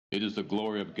It is the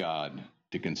glory of God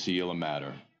to conceal a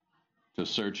matter. To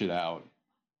search it out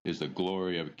is the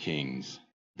glory of kings.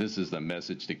 This is the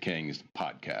Message to Kings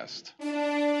podcast.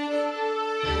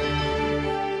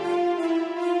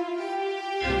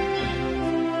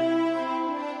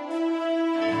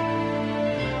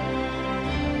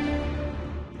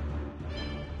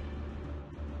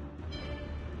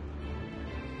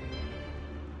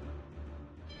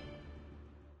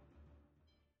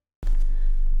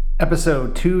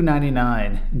 Episode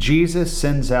 299, Jesus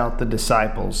sends out the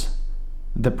disciples,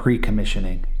 the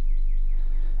Precommissioning.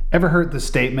 Ever heard the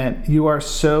statement, "You are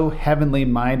so heavenly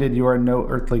minded, you are no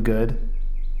earthly good"?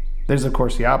 There's, of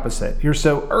course, the opposite. You're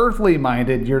so earthly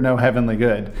minded, you're no heavenly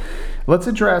good. Let's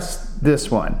address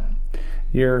this one.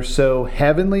 You're so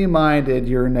heavenly minded,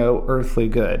 you're no earthly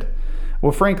good.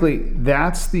 Well, frankly,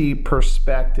 that's the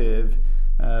perspective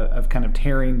of kind of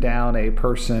tearing down a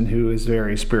person who is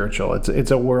very spiritual.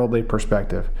 It's a worldly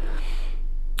perspective.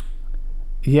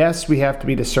 Yes, we have to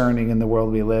be discerning in the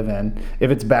world we live in.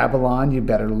 If it's Babylon, you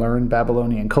better learn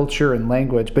Babylonian culture and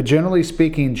language. But generally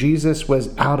speaking, Jesus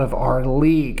was out of our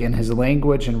league in his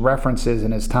language and references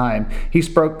in his time. He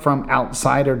spoke from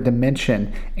outsider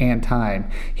dimension and time.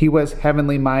 He was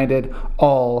heavenly minded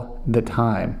all the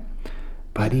time.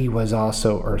 But he was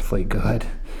also earthly good.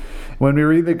 When we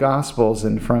read the Gospels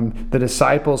and from the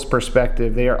disciples'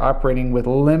 perspective, they are operating with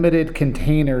limited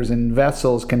containers and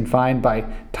vessels confined by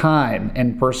time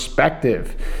and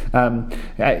perspective,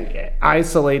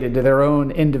 isolated to their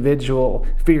own individual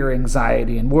fear,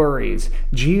 anxiety, and worries.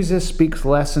 Jesus speaks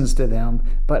lessons to them,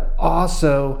 but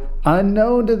also,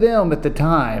 unknown to them at the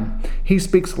time, he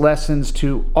speaks lessons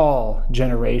to all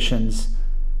generations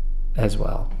as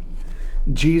well.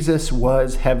 Jesus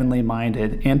was heavenly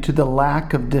minded, and to the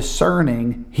lack of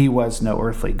discerning, he was no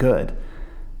earthly good.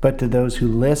 But to those who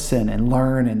listen and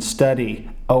learn and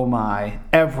study, oh my,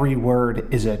 every word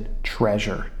is a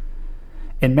treasure.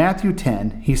 In Matthew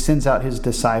 10, he sends out his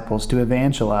disciples to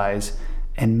evangelize,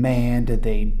 and man, did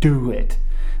they do it.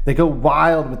 They go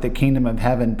wild with the kingdom of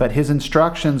heaven, but his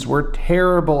instructions were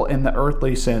terrible in the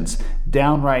earthly sense,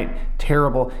 downright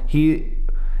terrible.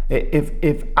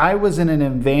 If I was in an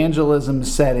evangelism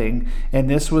setting and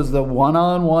this was the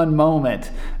one-on-one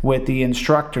moment with the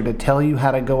instructor to tell you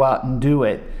how to go out and do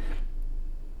it,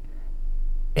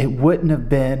 it wouldn't have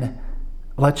been,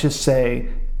 let's just say,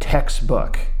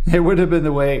 textbook. It would have been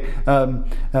the way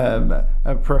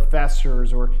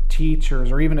professors or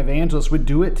teachers or even evangelists would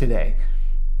do it today.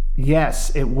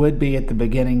 Yes, it would be at the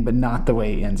beginning, but not the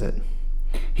way he ends it.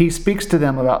 He speaks to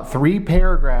them about 3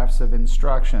 paragraphs of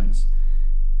instructions.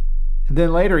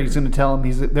 Then later he's going to tell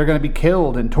them they're going to be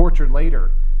killed and tortured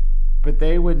later. But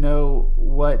they would know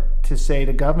what to say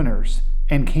to governors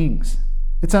and kings.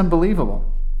 It's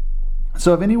unbelievable.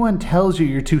 So if anyone tells you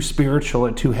you're too spiritual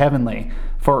or too heavenly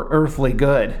for earthly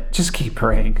good, just keep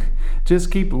praying. Just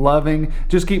keep loving.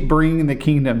 Just keep bringing the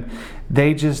kingdom.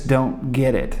 They just don't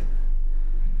get it.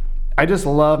 I just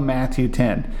love Matthew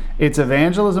 10. It's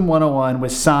Evangelism 101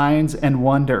 with signs and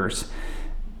wonders.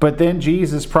 But then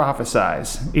Jesus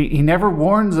prophesies. He never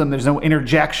warns them. There's no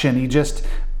interjection. He just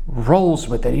rolls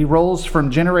with it. He rolls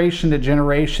from generation to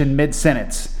generation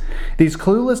mid-sentence. These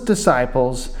clueless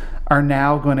disciples are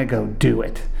now going to go do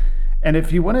it. And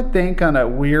if you want to think on a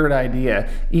weird idea,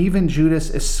 even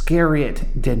Judas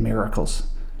Iscariot did miracles.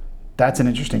 That's an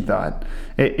interesting thought.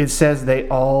 It says they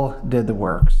all did the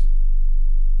works.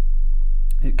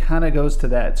 It kind of goes to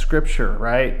that scripture,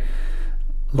 right?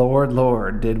 Lord,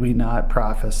 Lord, did we not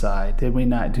prophesy? Did we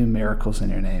not do miracles in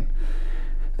your name?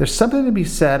 There's something to be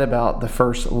said about the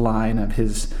first line of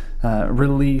his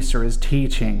release or his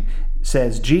teaching. It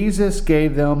says, Jesus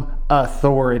gave them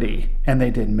authority, and they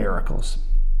did miracles.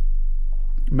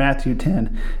 Matthew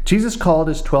 10, Jesus called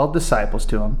his 12 disciples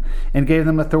to him and gave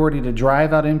them authority to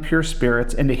drive out impure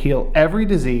spirits and to heal every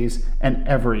disease and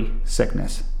every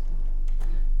sickness.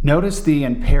 Notice the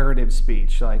imperative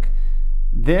speech, like,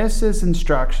 this is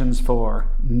instructions for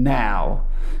now.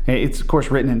 It's, of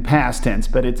course, written in past tense,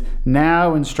 but it's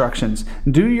now instructions.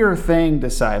 Do your thing,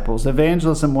 disciples.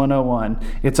 Evangelism 101.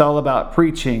 It's all about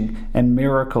preaching and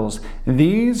miracles.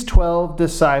 These 12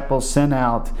 disciples sent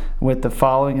out with the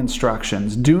following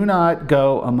instructions. Do not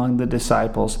go among the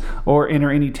disciples or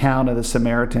enter any town of the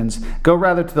Samaritans. Go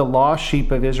rather to the lost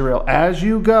sheep of Israel. As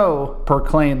you go,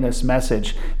 proclaim this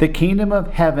message. The kingdom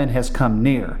of heaven has come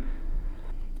near.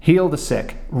 Heal the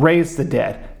sick, raise the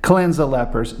dead, cleanse the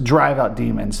lepers, drive out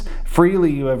demons.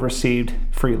 Freely you have received,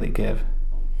 freely give.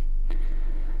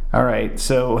 All right,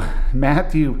 so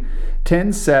Matthew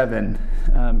 10:7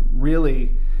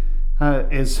 really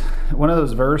is one of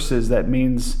those verses that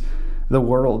means the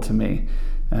world to me.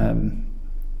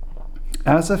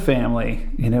 as a family,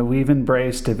 we've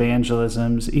embraced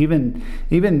evangelisms, even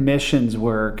missions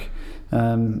work,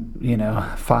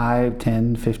 5,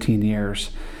 10, 15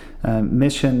 years.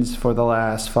 Missions for the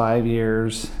last 5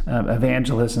 years,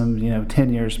 evangelism,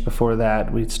 10 years before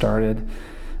that we started.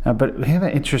 But we have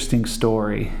an interesting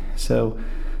story. So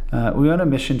we went on a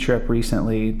mission trip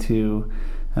recently to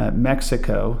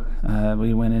Mexico.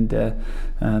 We went into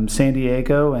San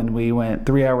Diego, and we went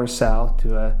 3 hours south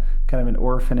to a kind of an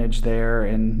orphanage there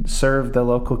and served the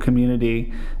local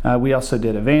community. We also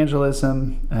did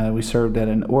evangelism. We served at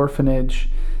an orphanage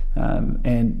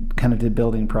and kind of did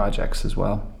building projects as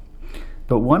well.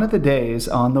 But one of the days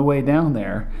on the way down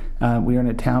there, we were in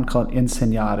a town called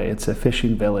Ensenada. It's a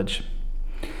fishing village.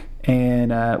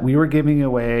 And we were giving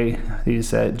away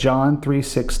these John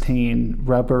 3:16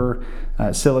 rubber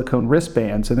silicone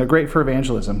wristbands, and they're great for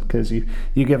evangelism because you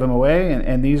give them away,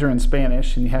 and these are in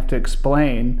Spanish, and you have to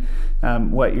explain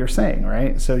what you're saying,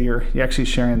 right? So you're actually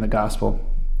sharing the gospel.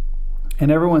 And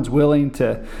everyone's willing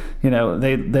to,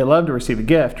 they love to receive a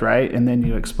gift, right? And then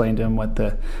you explain to them what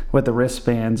the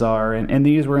wristbands are. And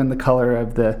these were in the color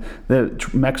of the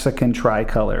Mexican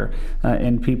tricolor.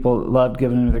 And people loved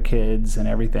giving them to their kids and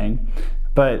everything.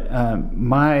 But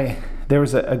there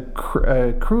was a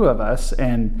crew of us,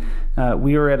 and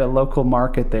we were at a local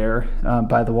market there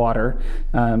by the water.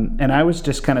 And I was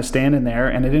just kind of standing there,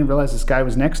 and I didn't realize this guy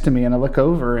was next to me. And I look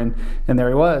over, and there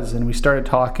he was. And we started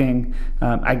talking.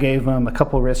 I gave him a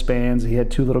couple wristbands. He had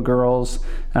 2 little girls.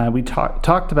 We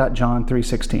talked about John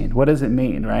 3:16. What does it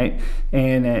mean, right?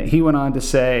 And he went on to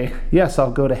say, yes,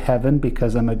 I'll go to heaven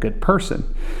because I'm a good person.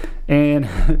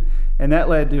 And that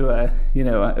led to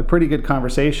a pretty good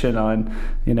conversation on,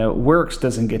 works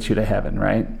doesn't get you to heaven,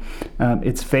 right?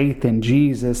 It's faith in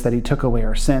Jesus that he took away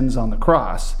our sins on the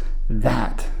cross.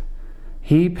 That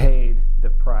he paid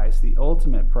the price, the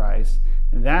ultimate price.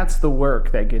 That's the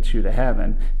work that gets you to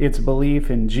heaven. It's belief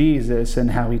in Jesus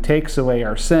and how he takes away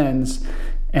our sins,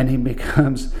 and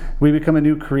we become a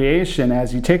new creation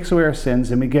as he takes away our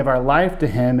sins, and we give our life to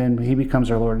him, and he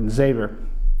becomes our Lord and Savior.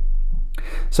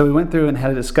 So we went through and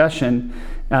had a discussion,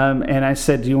 and I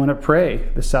said, do you want to pray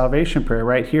the salvation prayer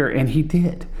right here? And he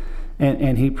did.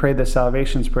 And he prayed the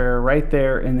salvations prayer right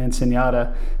there in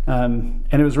Ensenada. And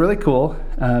it was really cool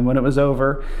when it was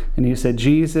over. And he said,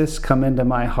 Jesus, come into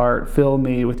my heart, fill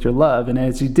me with your love. And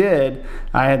as he did,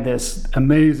 I had this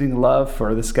amazing love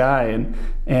for this guy. And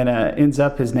ends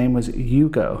up his name was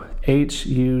Hugo,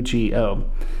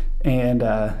 Hugo. And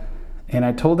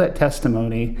I told that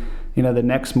testimony the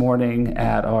next morning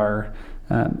at our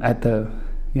at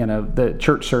the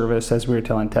church service as we were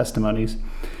telling testimonies.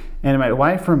 And my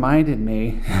wife reminded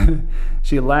me,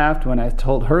 she laughed when I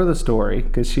told her the story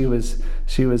because she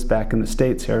was back in the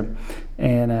States here,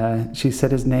 and she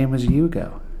said his name was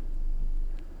Hugo.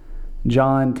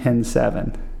 John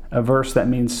 10:7, a verse that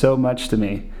means so much to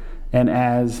me. And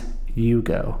as you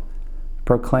go,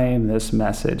 proclaim this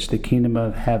message, the kingdom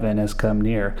of heaven has come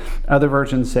near. Other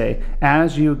versions say,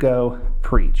 as you go,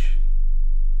 preach.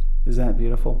 Isn't that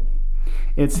beautiful?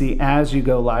 It's the as you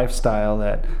go lifestyle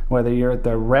that whether you're at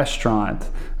the restaurant,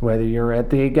 whether you're at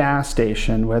the gas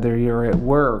station, whether you're at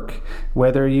work,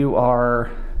 whether you are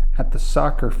at the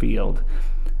soccer field,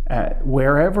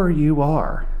 wherever you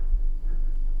are,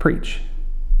 preach.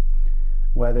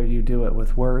 Whether you do it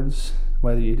with words,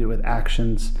 whether you do it with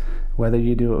actions, whether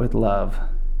you do it with love,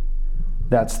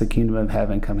 that's the kingdom of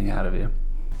heaven coming out of you.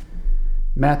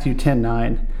 Matthew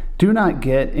 10:9, do not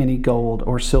get any gold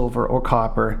or silver or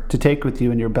copper to take with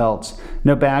you in your belts,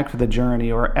 no bag for the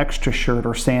journey or extra shirt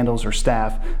or sandals or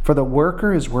staff, for the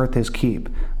worker is worth his keep.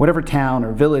 Whatever town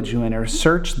or village you enter,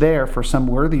 search there for some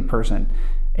worthy person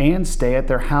and stay at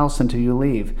their house until you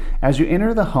leave. As you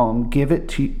enter the home, give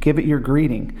it your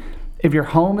greeting. If your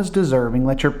home is deserving,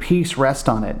 let your peace rest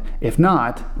on it. If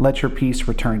not, let your peace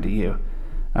return to you.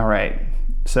 All right,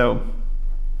 so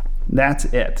that's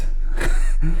it.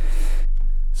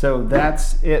 So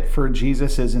that's it for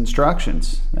Jesus'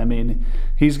 instructions. I mean,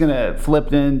 he's going to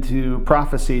flip into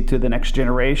prophecy to the next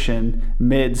generation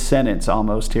mid-sentence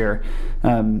almost here.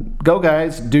 Go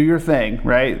guys, do your thing,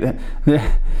 right?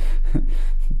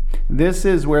 This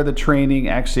is where the training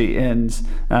actually ends.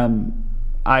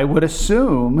 I would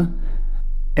assume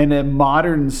in a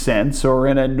modern sense or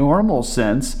in a normal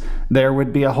sense, there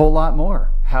would be a whole lot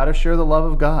more. How to share the love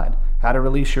of God, how to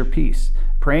release your peace,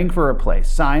 praying for a place,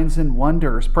 signs and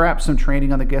wonders, perhaps some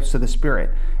training on the gifts of the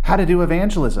Spirit, how to do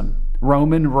evangelism,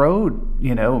 Roman road,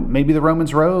 maybe the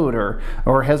Romans road,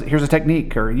 or here's a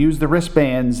technique, or use the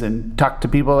wristbands and talk to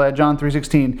people at John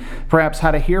 3:16, perhaps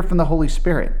how to hear from the Holy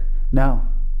Spirit. No,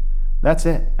 That's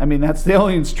it. I mean, that's the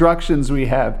only instructions we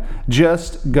have.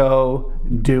 Just go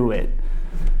do it.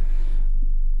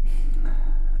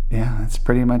 Yeah, that's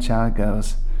pretty much how it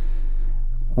goes.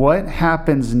 What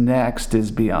happens next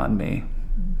is beyond me.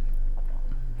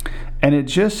 And it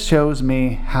just shows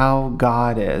me how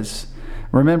God is.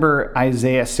 Remember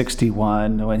Isaiah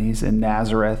 61 when he's in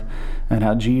Nazareth and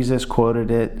how Jesus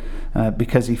quoted it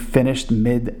because he finished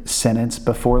mid-sentence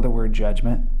before the word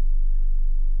judgment?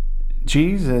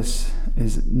 Jesus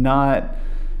is not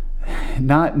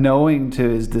knowing to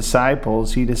his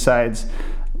disciples. He decides,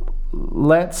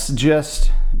 let's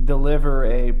just deliver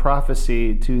a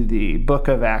prophecy to the book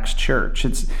of Acts church.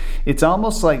 It's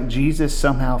almost like Jesus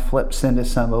somehow flips into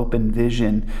some open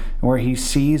vision where he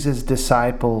sees his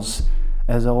disciples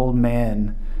as old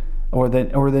men or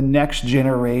the next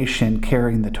generation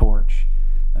carrying the torch.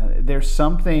 There's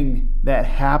something that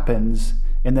happens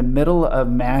in the middle of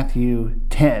Matthew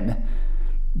 10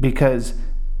 because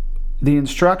the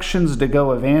instructions to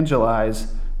go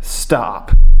evangelize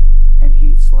stop. And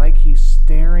it's like he's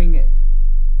staring at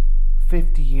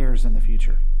 50 years in the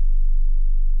future.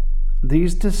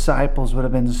 These disciples would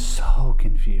have been so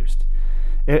confused.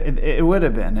 It would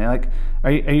have been like,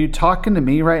 are you talking to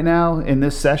me right now in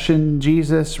this session,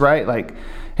 Jesus? Right? Like,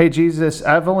 hey, Jesus,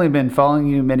 I've only been following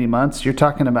you many months. You're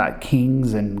talking about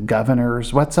kings and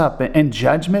governors. What's up? And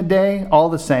Judgment Day, all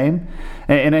the same.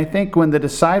 And I think when the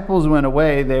disciples went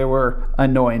away, they were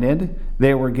anointed.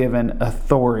 They were given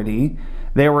authority.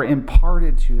 They were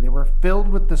imparted to. They were filled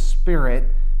with the Spirit,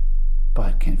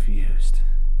 but confused.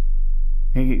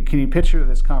 Can you picture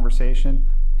this conversation?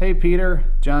 Hey, Peter,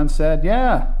 John said,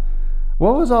 yeah,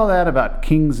 what was all that about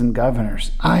kings and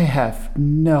governors? I have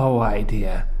no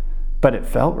idea, but it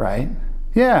felt right.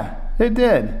 Yeah, it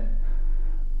did.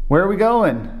 Where are we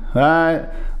going?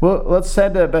 Well, let's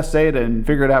head to Bethsaida and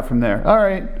figure it out from there. All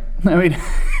right. I mean,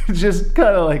 it's just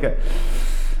kind of like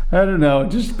I don't know,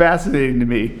 just fascinating to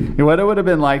me what it would have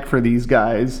been like for these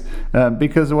guys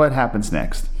because of what happens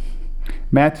next.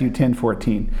 Matthew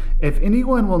 10:14. If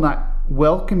anyone will not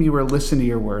welcome you or listen to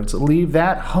your words, leave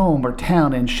that home or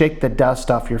town and shake the dust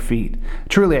off your feet.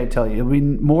 Truly, I tell you, it will be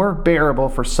more bearable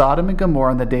for Sodom and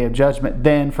Gomorrah on the day of judgment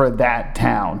than for that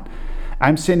town.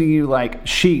 I'm sending you like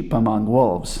sheep among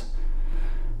wolves.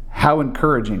 How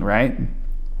encouraging, right?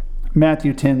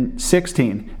 Matthew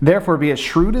 10:16. Therefore be as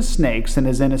shrewd as snakes and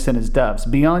as innocent as doves.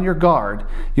 Be on your guard.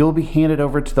 You'll be handed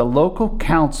over to the local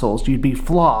councils. You'd be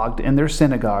flogged in their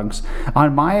synagogues.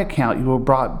 On my account you will be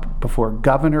brought before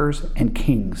governors and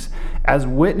kings as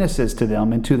witnesses to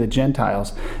them and to the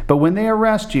Gentiles. But when they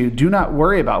arrest you, do not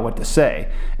worry about what to say.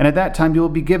 And at that time you will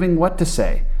be giving what to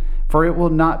say. For it will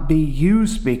not be you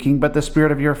speaking, but the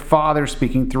Spirit of your Father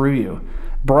speaking through you.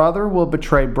 Brother will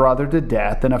betray brother to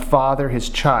death, and a father his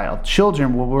child.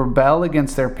 Children will rebel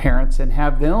against their parents and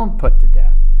have them put to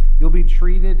death. You'll be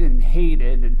treated and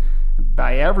hated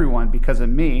by everyone because of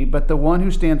me, but the one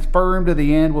who stands firm to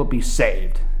the end will be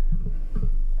saved.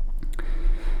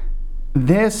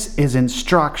 This is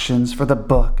instructions for the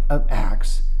book of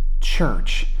Acts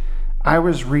church. I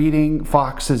was reading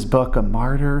Fox's Book of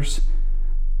Martyrs.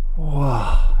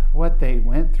 Whoa, what they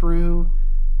went through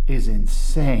is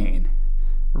insane.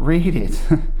 Read it.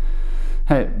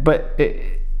 But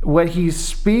what he's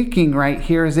speaking right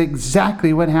here is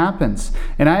exactly what happens.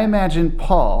 And I imagine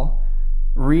Paul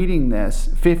reading this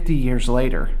 50 years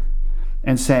later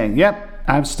and saying, yep,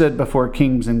 I've stood before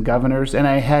kings and governors and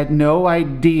I had no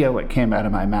idea what came out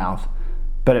of my mouth,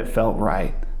 but it felt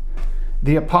right.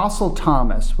 The Apostle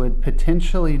Thomas would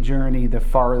potentially journey the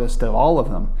farthest of all of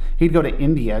them. He'd go to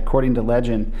India, according to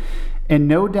legend, and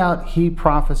no doubt he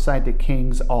prophesied to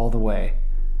kings all the way.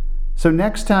 So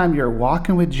next time you're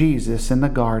walking with Jesus in the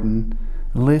garden,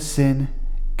 listen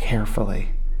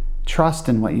carefully. Trust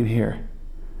in what you hear.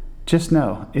 Just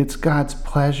know it's God's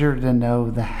pleasure to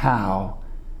know the how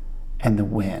and the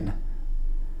when.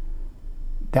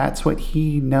 That's what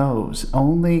he knows.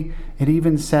 Only, it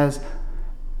even says,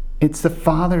 it's the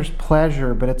Father's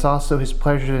pleasure, but it's also his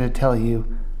pleasure to tell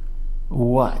you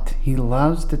what. He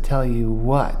loves to tell you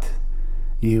what.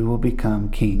 You will become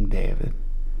King David.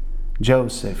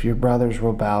 Joseph, your brothers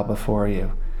will bow before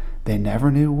you. They never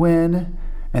knew when,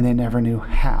 and they never knew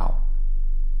how.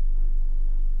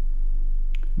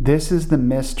 This is the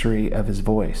mystery of his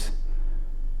voice.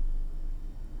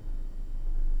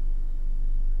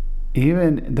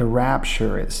 Even the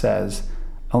rapture, it says,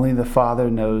 only the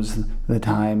Father knows the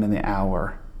time and the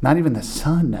hour. Not even the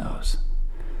Son knows.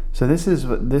 So this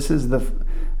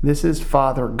is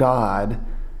Father God.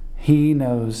 He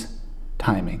knows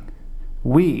timing.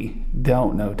 We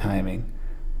don't know timing,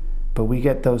 but we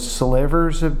get those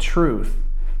slivers of truth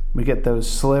We get those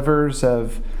slivers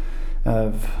of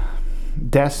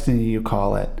destiny, you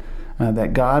call it,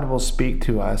 that God will speak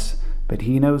to us, but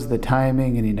he knows the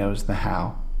timing and he knows the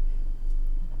how.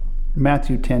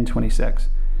 Matthew 10:26.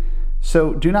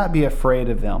 So do not be afraid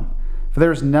of them, for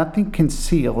there is nothing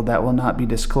concealed that will not be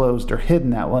disclosed, or hidden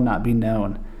that will not be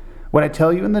known. What I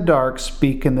tell you in the dark,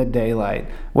 speak in the daylight.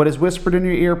 What is whispered in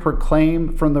your ear, proclaim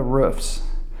from the roofs.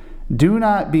 Do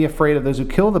not be afraid of those who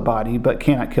kill the body, but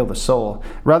cannot kill the soul.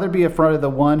 Rather be afraid of the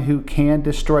one who can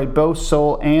destroy both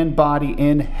soul and body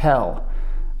in hell.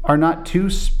 Are not 2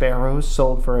 sparrows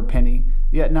sold for a penny?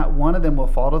 Yet not one of them will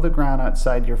fall to the ground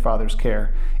outside your Father's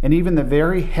care. And even the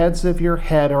very heads of your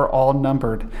head are all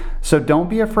numbered. So don't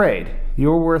be afraid.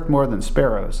 You are worth more than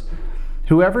sparrows.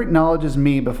 Whoever acknowledges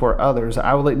me before others,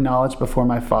 I will acknowledge before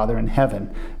my Father in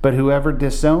heaven. But whoever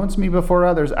disowns me before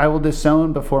others, I will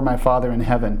disown before my Father in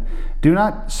heaven. Do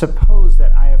not suppose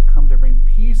that I have come to bring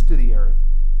peace to the earth.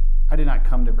 I did not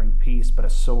come to bring peace, but a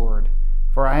sword.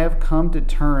 For I have come to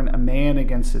turn a man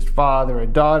against his father, a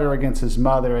daughter against his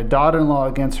mother, a daughter-in-law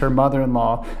against her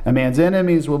mother-in-law. A man's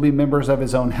enemies will be members of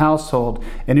his own household.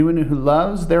 Anyone who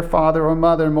loves their father or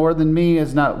mother more than me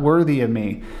is not worthy of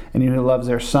me. Anyone who loves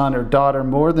their son or daughter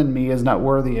more than me is not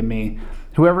worthy of me.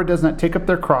 Whoever does not take up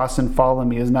their cross and follow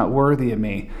me is not worthy of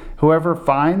me. Whoever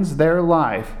finds their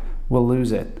life will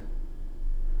lose it.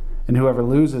 And whoever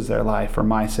loses their life for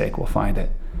my sake will find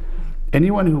it.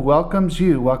 Anyone who welcomes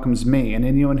you welcomes me, and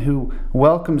anyone who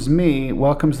welcomes me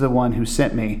welcomes the one who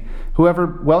sent me. Whoever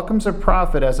welcomes a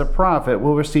prophet as a prophet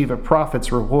will receive a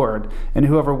prophet's reward, and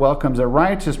whoever welcomes a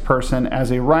righteous person as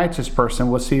a righteous person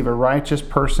will receive a righteous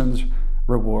person's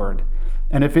reward.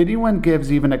 And if anyone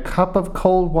gives even a cup of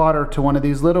cold water to one of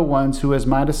these little ones who is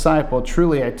my disciple,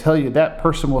 truly I tell you, that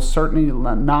person will certainly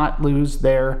not lose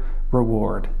their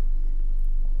reward.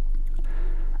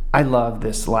 I love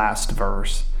this last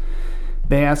verse.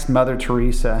 They asked Mother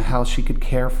Teresa how she could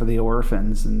care for the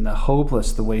orphans and the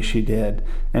hopeless the way she did.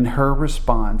 And her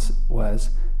response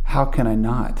was, how can I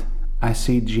not? I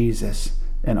see Jesus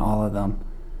in all of them.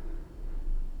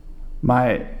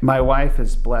 My wife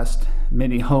has blessed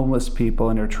many homeless people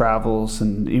in her travels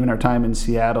and even her time in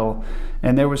Seattle.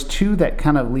 And there was 2 that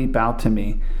kind of leap out to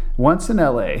me. Once in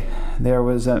LA, there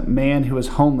was a man who was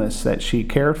homeless that she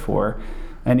cared for,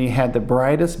 and he had the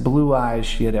brightest blue eyes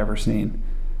she had ever seen.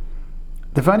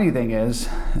 The funny thing is,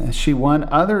 she one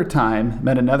other time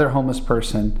met another homeless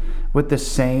person with the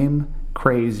same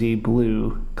crazy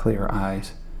blue, clear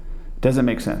eyes. Doesn't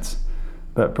make sense,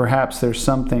 but perhaps there's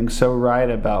something so right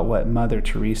about what Mother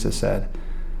Teresa said.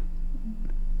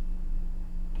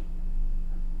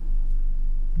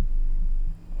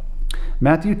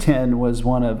 Matthew 10 was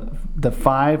one of the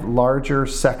 5 larger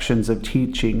sections of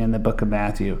teaching in the book of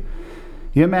Matthew.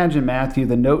 You imagine Matthew,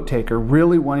 the note taker,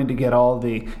 really wanting to get all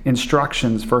the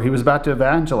instructions for he was about to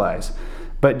evangelize.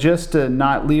 But just to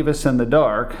not leave us in the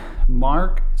dark,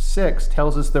 Mark 6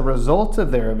 tells us the result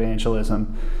of their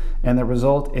evangelism, and the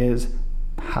result is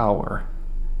power.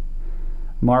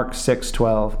 Mark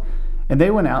 6:12. And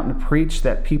they went out and preached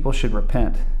that people should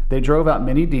repent. They drove out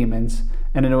many demons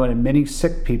and anointed many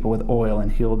sick people with oil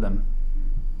and healed them.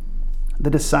 The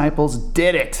disciples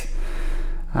did it.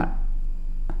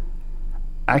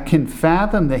 I can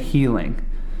fathom the healing,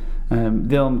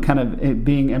 them kind of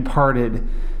being imparted,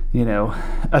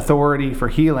 authority for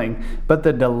healing. But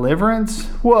the deliverance,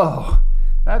 whoa,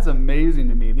 that's amazing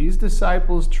to me. These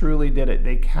disciples truly did it.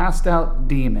 They cast out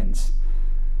demons.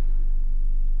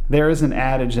 There is an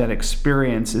adage that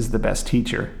experience is the best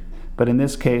teacher. But in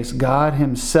this case, God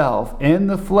himself in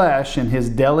the flesh and his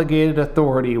delegated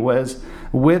authority was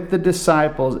with the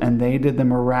disciples, and they did the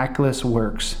miraculous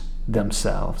works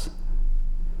themselves.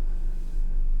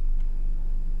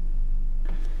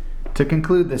 To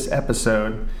conclude this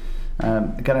episode,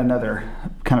 I got another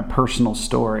kind of personal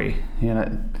story.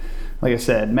 Like I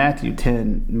said, Matthew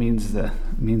 10 means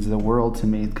the world to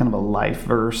me. Kind of a life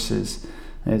verse is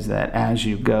that as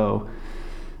you go.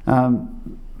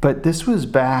 But this was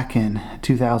back in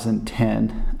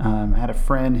 2010. I had a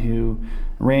friend who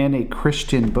ran a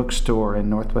Christian bookstore in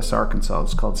Northwest Arkansas. It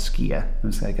was called Skia. It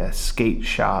was like a skate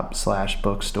shop /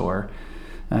 bookstore.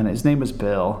 And his name was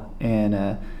Bill.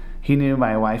 And he knew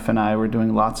my wife and I were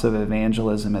doing lots of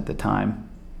evangelism at the time.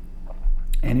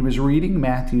 And he was reading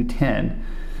Matthew 10.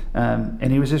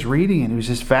 And he was just reading, and he was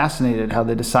just fascinated how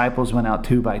the disciples went out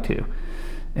 2 by 2.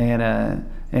 And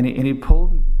he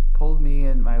pulled me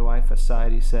and my wife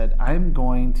aside. He said, I'm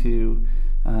going to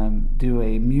do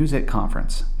a music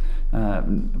conference,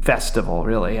 festival,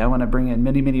 really. I want to bring in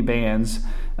many, many bands.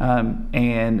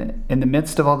 And in the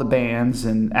midst of all the bands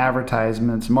and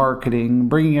advertisements, marketing,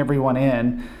 bringing everyone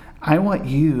in, I want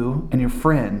you and your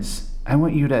friends, I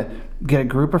want you to get a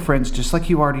group of friends just like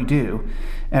you already do,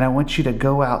 and I want you to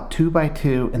go out 2 by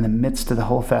 2 in the midst of the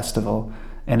whole festival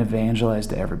and evangelize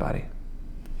to everybody.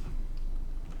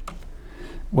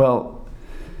 Well,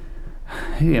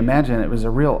 you imagine it was a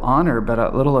real honor, but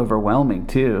a little overwhelming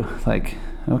too. Like,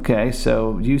 okay,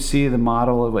 so you see the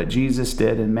model of what Jesus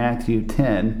did in Matthew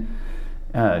 10.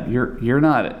 You're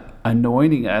not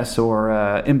anointing us or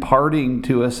imparting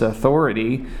to us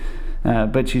authority,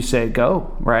 but you say,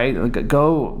 go, right?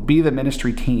 Go be the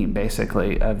ministry team,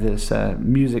 basically, of this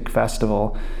music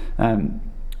festival.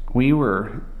 We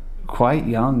were quite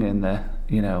young in the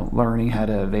learning how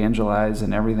to evangelize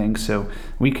and everything. So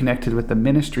we connected with the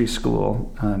ministry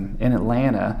school in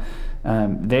Atlanta.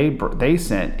 They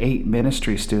sent 8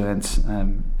 ministry students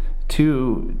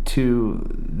to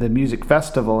the music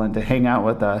festival and to hang out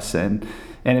with us. And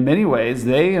in many ways,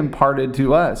 they imparted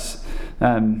to us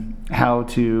how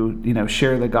to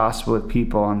share the gospel with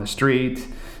people on the street,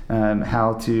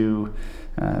 how to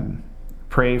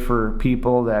pray for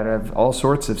people that have all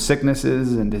sorts of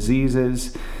sicknesses and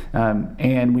diseases.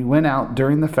 And we went out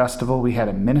during the festival. We had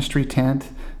a ministry tent.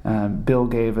 Bill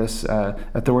gave us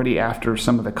authority after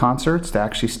some of the concerts to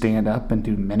actually stand up and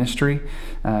do ministry.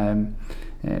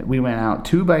 We went out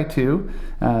 2 by 2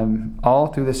 all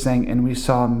through this thing, and we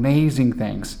saw amazing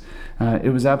things.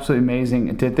 It was absolutely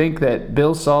amazing to think that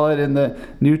Bill saw it in the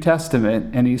New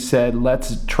Testament, and he said,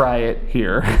 let's try it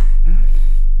here.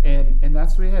 And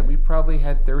that's what we had. We probably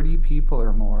had 30 people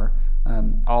or more,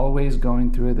 always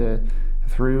going through the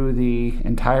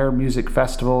entire music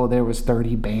festival. There was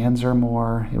 30 bands or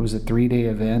more. It was a 3-day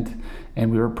event, and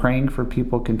we were praying for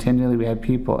people continually. We had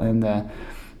people in the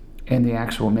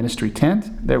actual ministry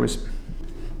tent. There was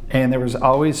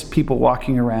always people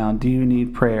walking around. Do you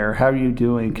need prayer? How are you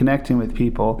doing? Connecting with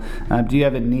people. Do you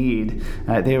have a need?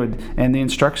 And the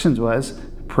instructions was,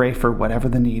 pray for whatever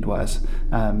the need was.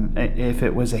 If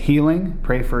it was a healing,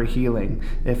 pray for a healing.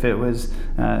 If it was,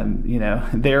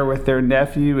 there with their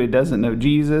nephew who doesn't know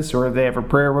Jesus, or if they have a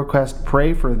prayer request,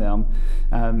 pray for them.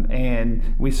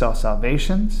 And we saw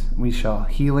salvations. We saw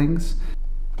healings.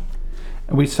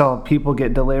 We saw people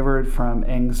get delivered from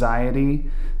anxiety,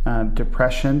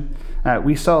 depression.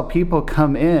 We saw people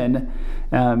come in,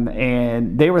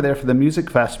 and they were there for the music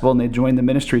festival, and they joined the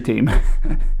ministry team.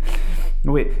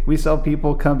 We saw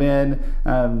people come in,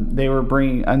 they were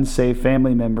bringing unsaved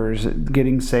family members,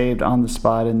 getting saved on the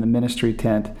spot in the ministry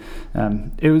tent.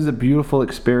 It was a beautiful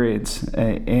experience.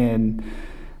 And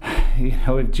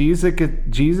if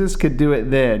Jesus could do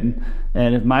it then,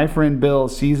 and if my friend Bill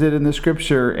sees it in the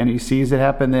scripture and he sees it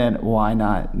happen then, why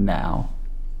not now?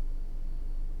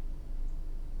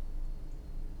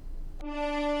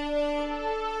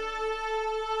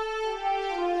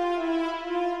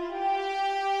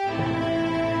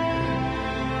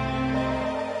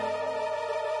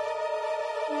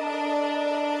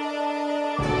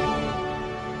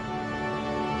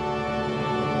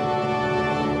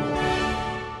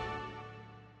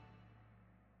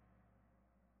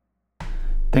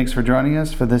 Thanks for joining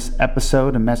us for this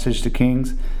episode of Message to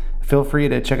Kings. Feel free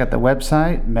to check out the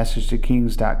website,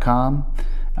 messagetokings.com,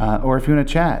 or if you want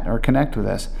to chat or connect with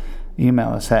us, email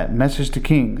us at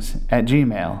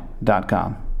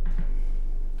messagetokings@gmail.com.